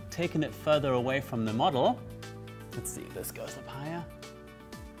taken it further away from the model, let's see if this goes up higher.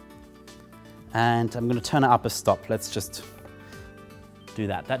 And I'm going to turn it up a stop. Let's just do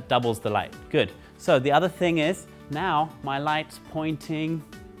that. That doubles the light. Good. So the other thing is, now my light's pointing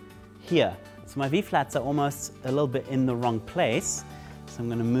here. So my V-flats are almost a little bit in the wrong place. So I'm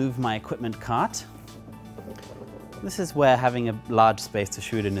going to move my equipment cart. This is where having a large space to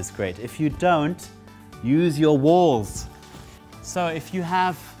shoot in is great. If you don't, use your walls. So if you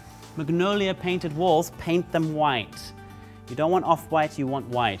have magnolia painted walls, paint them white. You don't want off-white, you want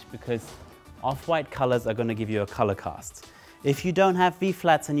white, because off-white colors are going to give you a color cast. If you don't have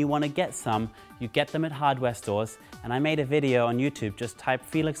V-flats and you want to get some, you get them at hardware stores. And I made a video on YouTube, just type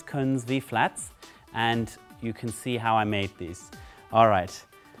Felix Kunze V-flats and you can see how I made these. All right,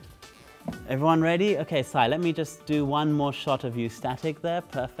 everyone ready? Okay, Sai, let me just do one more shot of you static there,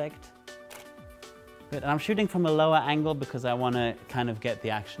 perfect. Good, and I'm shooting from a lower angle because I want to kind of get the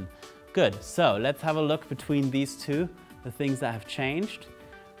action. Good, so let's have a look between these two, the things that have changed.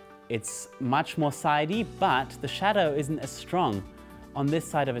 It's much more sidey, but the shadow isn't as strong on this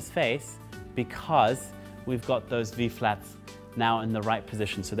side of his face because we've got those V-flats now in the right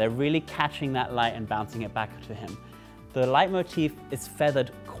position. So they're really catching that light and bouncing it back to him. The leitmotif is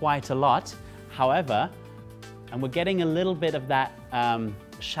feathered quite a lot, however, and we're getting a little bit of that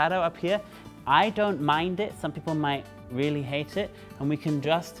shadow up here. I don't mind it, some people might really hate it, and we can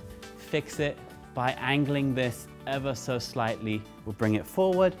just fix it by angling this ever so slightly. We'll bring it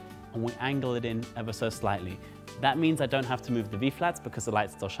forward and we angle it in ever so slightly. That means I don't have to move the V-flats because the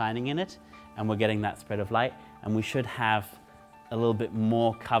light's still shining in it and we're getting that spread of light, and we should have a little bit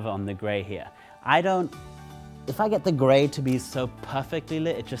more cover on the gray here. If I get the gray to be so perfectly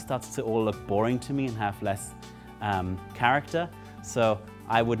lit, it just starts to all look boring to me and have less character. So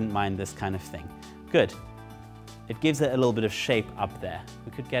I wouldn't mind this kind of thing. Good. It gives it a little bit of shape up there.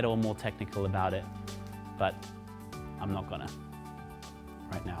 We could get all more technical about it, but I'm not gonna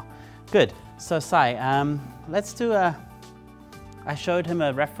right now. Good. So Sai, let's do I showed him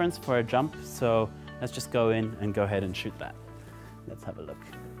a reference for a jump, so let's just go in and go ahead and shoot that. Let's have a look.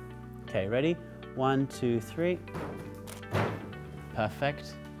 Okay, ready? 1, 2, 3.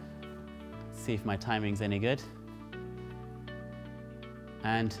 Perfect. Let's see if my timing's any good.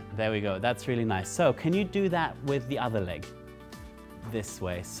 And there we go. That's really nice. So can you do that with the other leg? This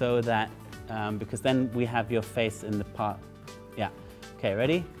way, so that, because then we have your face in the part. Yeah. Okay,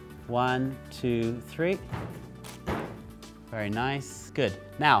 ready? 1, 2, 3. Very nice. Good.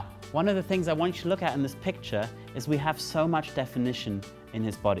 Now, one of the things I want you to look at in this picture is we have so much definition in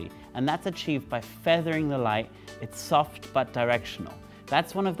his body, and that's achieved by feathering the light. It's soft but directional.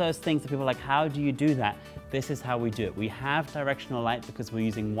 That's one of those things that people are like, how do you do that? this is how we do it. We have directional light because we're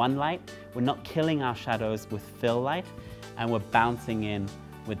using one light. We're not killing our shadows with fill light, and we're bouncing in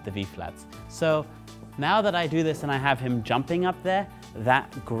with the V-flats. So now that I do this and I have him jumping up there,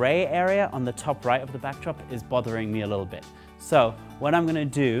 that gray area on the top right of the backdrop is bothering me a little bit. So what I'm gonna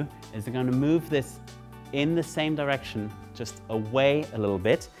do is I'm gonna move this in the same direction, just away a little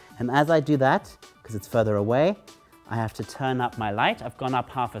bit. And as I do that, because it's further away, I have to turn up my light. I've gone up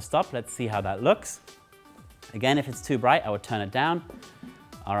half a stop. Let's see how that looks. Again, if it's too bright, I would turn it down.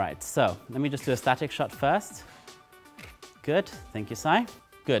 All right, so let me just do a static shot first. Good, thank you, Sai.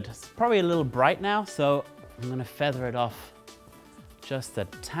 Good, it's probably a little bright now, so I'm gonna feather it off just a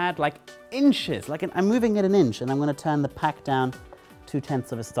tad, like inches, I'm moving it an inch, and I'm gonna turn the pack down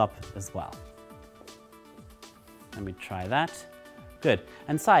 2/10 of a stop as well. Let me try that. Good,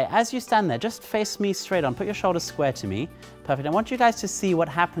 and Sai, as you stand there, just face me straight on, put your shoulders square to me. Perfect, I want you guys to see what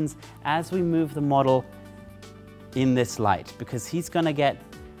happens as we move the model in this light, because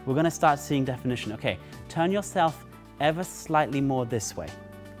we're gonna start seeing definition. Okay, turn yourself ever slightly more this way.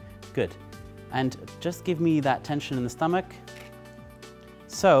 Good, and just give me that tension in the stomach.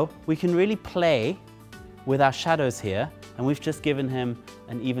 So we can really play with our shadows here, and we've just given him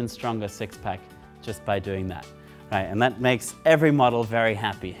an even stronger six-pack just by doing that. Right, and that makes every model very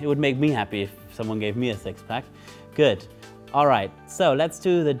happy. It would make me happy if someone gave me a six-pack. Good. All right, so let's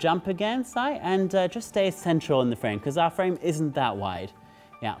do the jump again, Sai, and just stay central in the frame, because our frame isn't that wide.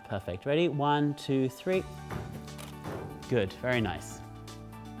 Yeah, perfect. Ready? 1, 2, 3. Good, very nice.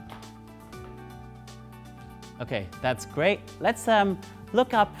 Okay, that's great. Let's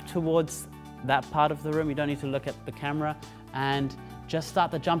look up towards that part of the room. You don't need to look at the camera, and just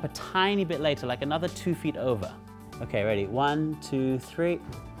start the jump a tiny bit later, like another 2 feet over. Okay, ready? 1, 2, 3.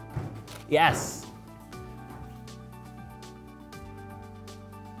 Yes.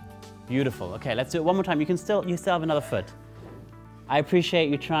 Beautiful. Okay, let's do it one more time. You still have another foot. I appreciate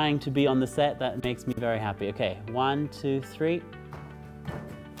you trying to be on the set. That makes me very happy. Okay, 1, 2, 3.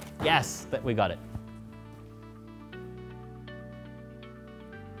 Yes, we got it.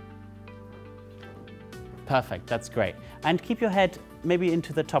 Perfect, that's great. And keep your head maybe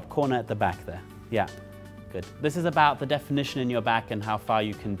into the top corner at the back there. Yeah, good. This is about the definition in your back and how far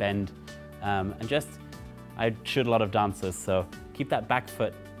you can bend. I shoot a lot of dancers, so keep that back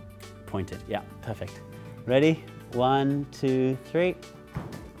foot pointed. Yeah, perfect. Ready? 1, 2, 3.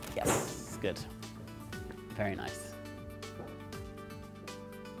 Yes, good. Very nice.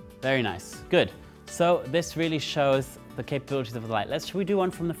 Very nice, good. So this really shows the capabilities of the light. Should we do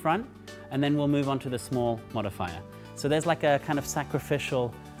one from the front? And then we'll move on to the small modifier. So there's like a kind of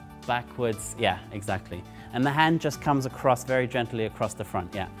sacrificial backwards, yeah, exactly. And the hand just comes across very gently across the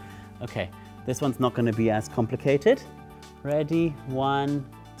front, yeah. Okay, this one's not gonna be as complicated. Ready? 1,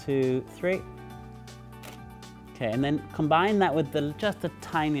 2, 3. Okay, and then combine that with just the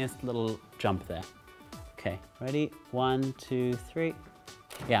tiniest little jump there. Okay, ready? 1, 2, 3.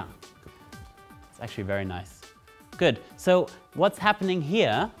 Yeah, it's actually very nice. Good, so what's happening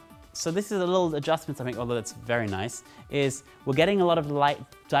here, so this is a little adjustment I make, although that's very nice, is we're getting a lot of light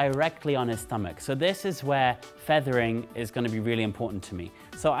directly on his stomach. So this is where feathering is gonna be really important to me.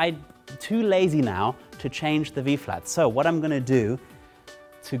 So I'm too lazy now to change the V-flats. So what I'm gonna do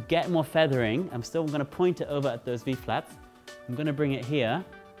to get more feathering, I'm still gonna point it over at those V-flats. I'm gonna bring it here,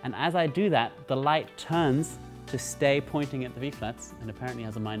 and as I do that, the light turns to stay pointing at the V-flats, and apparently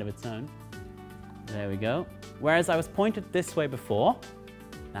has a mind of its own. There we go. Whereas I was pointed this way before,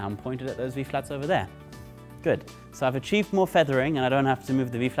 now I'm pointed at those V-flats over there. Good. So I've achieved more feathering, and I don't have to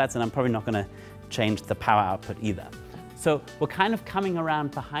move the V-flats, and I'm probably not gonna change the power output either. So we're kind of coming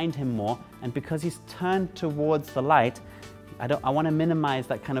around behind him more, and because he's turned towards the light, I want to minimize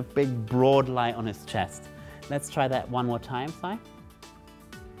that kind of big, broad light on his chest. Let's try that one more time, Sai.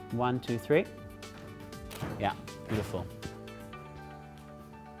 1, 2, 3. Yeah, beautiful.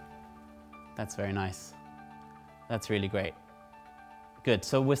 That's very nice. That's really great. Good,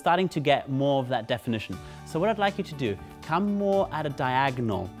 so we're starting to get more of that definition. So what I'd like you to do, come more at a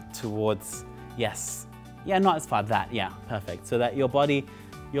diagonal towards, yes. Yeah, not as far, that, yeah, perfect. So that your body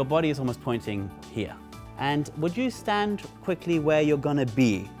is almost pointing here. And would you stand quickly where you're gonna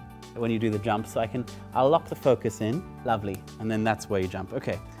be when you do the jump, so I'll lock the focus in, lovely, and then that's where you jump.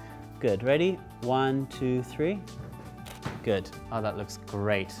 Okay, good, ready? 1, 2, 3. Good, oh, that looks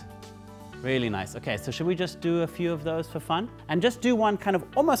great. Really nice. Okay, so should we just do a few of those for fun? And just do one kind of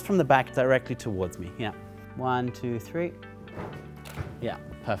almost from the back directly towards me. Yeah. 1, 2, 3. Yeah,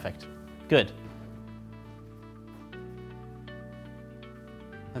 perfect. Good.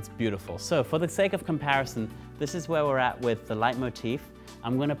 That's beautiful. So for the sake of comparison, this is where we're at with the leitmotif.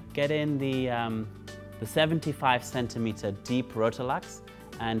 I'm going to get in the the 75 centimeter deep Rotolux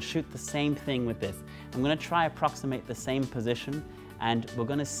and shoot the same thing with this. I'm going to try approximate the same position, and we're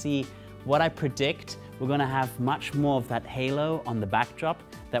going to see what I predict. We're going to have much more of that halo on the backdrop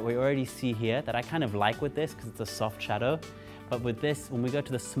that we already see here, that I kind of like with this because it's a soft shadow. But with this, when we go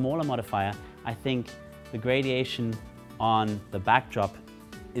to the smaller modifier, I think the gradation on the backdrop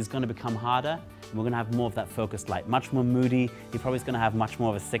is going to become harder, and we're going to have more of that focused light, much more moody. He probably is going to have much more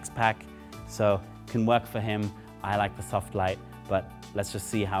of a six-pack, so it can work for him. I like the soft light, but let's just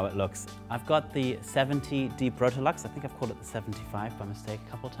see how it looks. I've got the 70 Deep Rotolux. I think I've called it the 75 by mistake a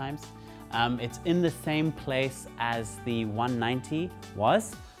couple times. It's in the same place as the 190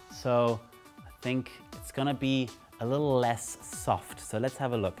 was, so I think it's going to be a little less soft. So let's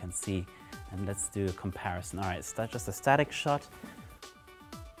have a look and see, and let's do a comparison. All right, it's just a static shot.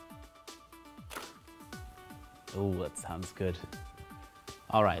 Oh, that sounds good.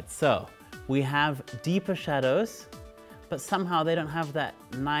 All right, so we have deeper shadows, but somehow they don't have that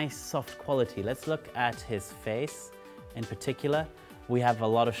nice soft quality. Let's look at his face in particular. We have a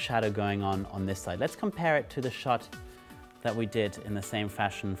lot of shadow going on this side. Let's compare it to the shot that we did in the same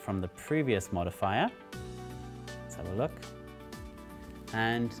fashion from the previous modifier. Let's have a look.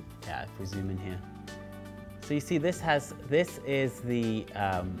 And yeah, if we zoom in here. So you see this is the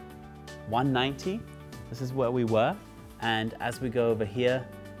 190. This is where we were. And as we go over here,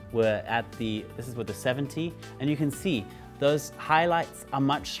 we're at this is with the 70. And you can see those highlights are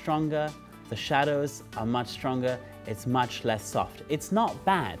much stronger. The shadows are much stronger. It's much less soft. It's not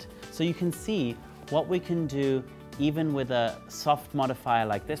bad. So you can see what we can do even with a soft modifier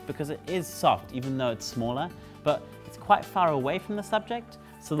like this, because it is soft, even though it's smaller, but it's quite far away from the subject.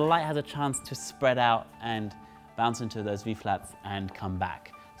 So the light has a chance to spread out and bounce into those V-flats and come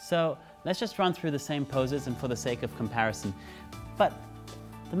back. So let's just run through the same poses, and for the sake of comparison. But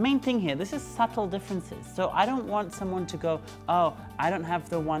the main thing here, this is subtle differences. So I don't want someone to go, oh, I don't have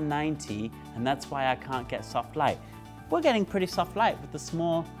the 190 and that's why I can't get soft light. We're getting pretty soft light with the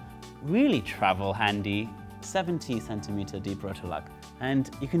small, really travel handy 70 centimeter Deep Rotolux. And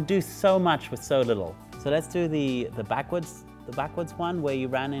you can do so much with so little. So let's do the backwards one where you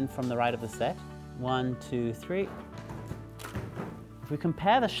ran in from the right of the set. 1, 2, 3. If we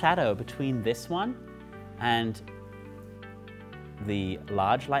compare the shadow between this one and the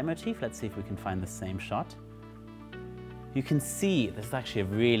large leitmotif, let's see if we can find the same shot. You can see this is actually a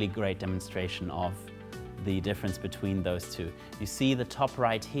really great demonstration of the difference between those two. You see the top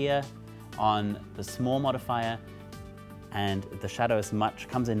right here on the small modifier, and the shadow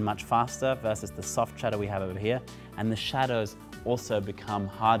comes in much faster versus the soft shadow we have over here. And the shadows also become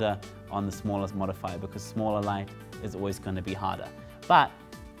harder on the smallest modifier because smaller light is always going to be harder. But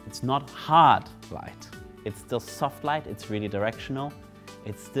it's not hard light. It's still soft light, it's really directional.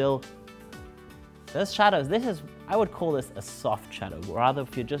 It's still, those shadows, I would call this a soft shadow. Rather,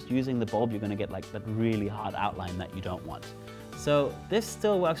 if you're just using the bulb, you're going to get like that really hard outline that you don't want. So this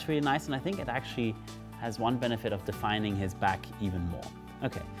still works really nice, and I think it actually has one benefit of defining his back even more.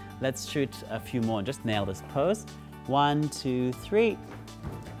 Okay, let's shoot a few more and just nail this pose. 1, 2, 3.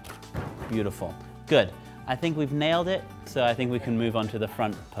 Beautiful. Good. I think we've nailed it, so I think we can move on to the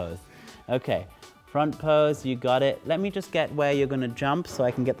front pose. Okay, front pose, you got it. Let me just get where you're going to jump so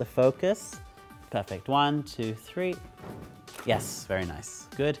I can get the focus. Perfect. 1, 2, 3. Yes, very nice.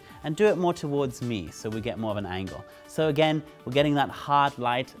 Good. And do it more towards me so we get more of an angle. So again, we're getting that hard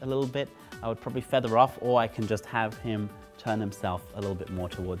light a little bit. I would probably feather off, or I can just have him turn himself a little bit more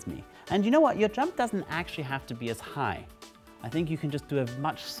towards me. And you know what? Your jump doesn't actually have to be as high. I think you can just do a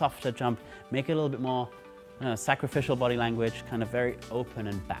much softer jump, make it a little bit more sacrificial body language, kind of very open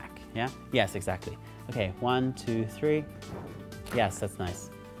and back. Yeah? Yes, exactly. Okay, 1, 2, 3. Yes, that's nice.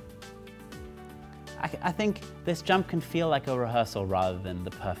 I think this jump can feel like a rehearsal rather than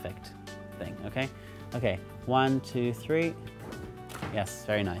the perfect thing, okay? Okay, 1, 2, 3. Yes,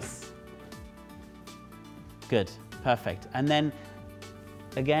 very nice. Good, perfect. And then,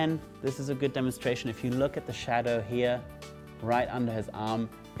 again, this is a good demonstration. If you look at the shadow here, right under his arm,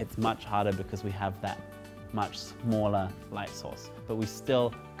 it's much harder because we have that much smaller light source, but we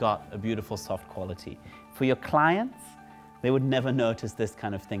still got a beautiful soft quality. For your clients, they would never notice this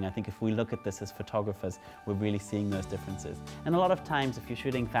kind of thing. I think if we look at this as photographers, we're really seeing those differences. And a lot of times, if you're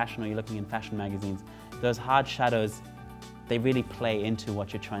shooting fashion or you're looking in fashion magazines, those hard shadows, they really play into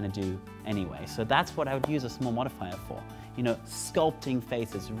what you're trying to do anyway. So that's what I would use a small modifier for. You know, sculpting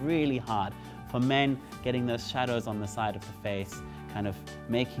faces really hard. For men, getting those shadows on the side of the face, kind of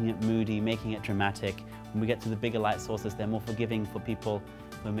making it moody, making it dramatic. When we get to the bigger light sources, they're more forgiving for people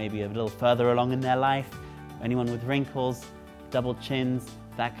who are maybe a little further along in their life. Anyone with wrinkles, double chins,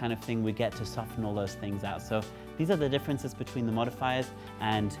 that kind of thing, we get to soften all those things out. So these are the differences between the modifiers,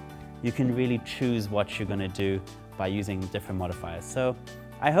 and you can really choose what you're going to do by using different modifiers. So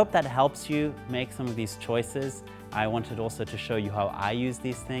I hope that helps you make some of these choices. I wanted also to show you how I use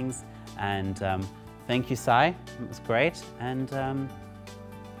these things, and thank you, Sai. It was great, and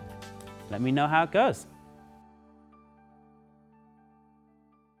let me know how it goes.